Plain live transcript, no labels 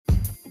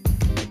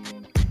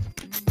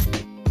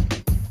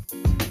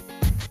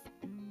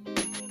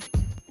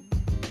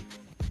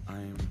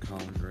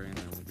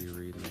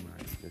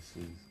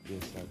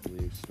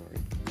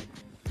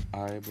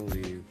I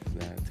believe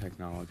that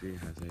technology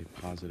has a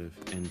positive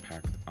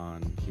impact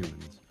on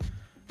humans.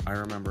 I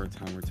remember a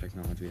time where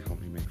technology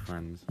helped me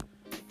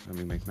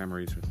make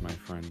memories with my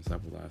friends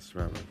that will last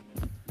forever.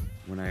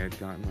 When I had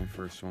gotten my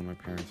first phone, my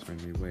parents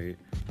made me wait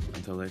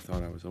until they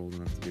thought I was old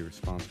enough to be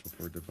responsible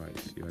for a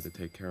device you had to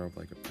take care of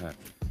like a pet.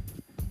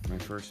 My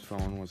first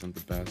phone wasn't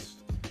the best,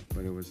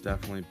 but it was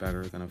definitely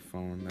better than a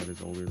phone that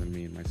is older than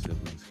me and my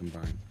siblings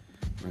combined.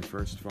 My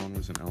first phone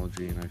was an LG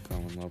and I fell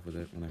in love with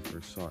it when I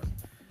first saw it.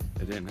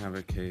 It didn't have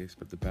a case,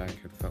 but the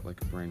back had felt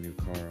like a brand new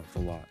car off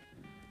the lot.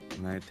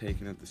 When I had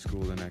taken it to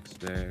school the next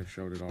day, I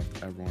showed it off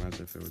to everyone as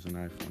if it was an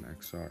iPhone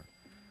XR.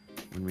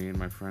 When me and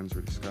my friends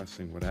were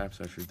discussing what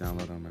apps I should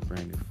download on my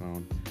brand new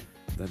phone,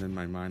 that in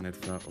my mind it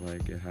felt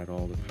like it had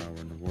all the power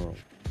in the world.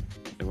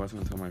 It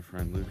wasn't until my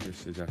friend Lucas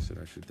suggested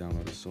I should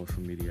download a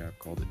social media app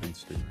called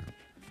Instagram.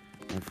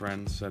 My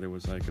friends said it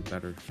was like a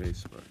better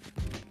Facebook.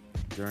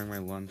 During my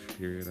lunch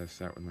period, I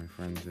sat with my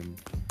friends and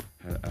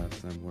had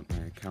asked them what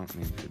my account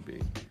name should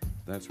be.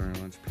 That's where our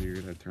lunch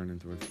period had turned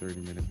into a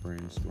 30-minute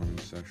brainstorming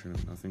session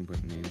of nothing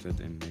but names that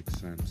didn't make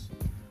sense,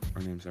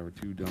 or names that were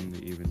too dumb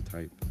to even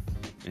type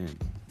in.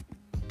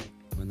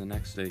 When the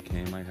next day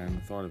came, I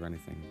hadn't thought of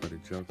anything, but a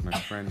joke my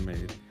friend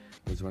made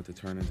was about to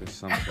turn into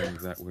something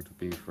that would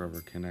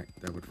forever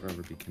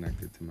be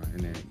connected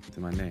to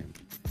my name.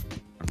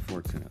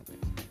 Unfortunately,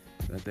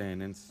 that day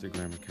an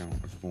Instagram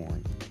account was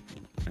born,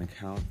 an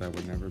account that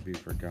would never be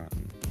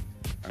forgotten.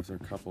 After a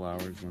couple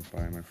hours went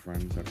by, my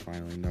friends had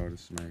finally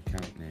noticed my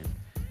account name,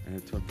 and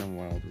it took them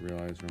a while to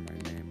realize where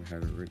my name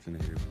had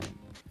originated from.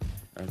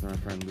 After my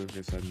friend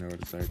Lucas had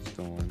noticed I had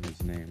stolen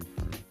his name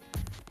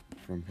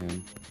from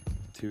him,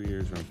 2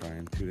 years went by,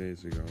 and 2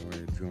 days ago I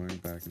had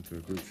joined back into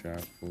a group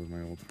chat full of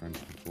my old friends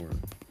from Florida.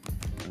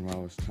 And while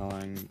I was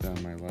telling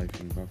them my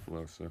life in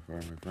Buffalo so far,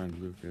 my friend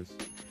Lucas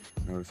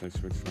noticed I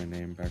switched my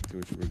name back to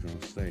its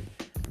original state,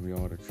 and we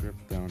all had a trip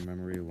down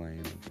memory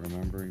lane,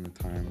 remembering the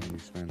time when we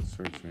spent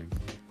searching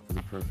for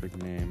the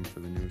perfect name for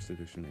the newest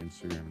edition of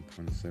Instagram in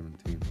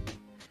 2017,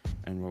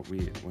 and what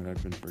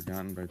had been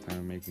forgotten by the time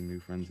of making new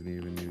friends and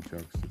even new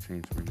jokes to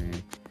change my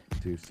name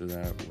to so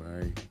that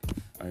way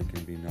I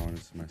can be known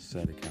as my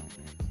said account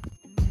name.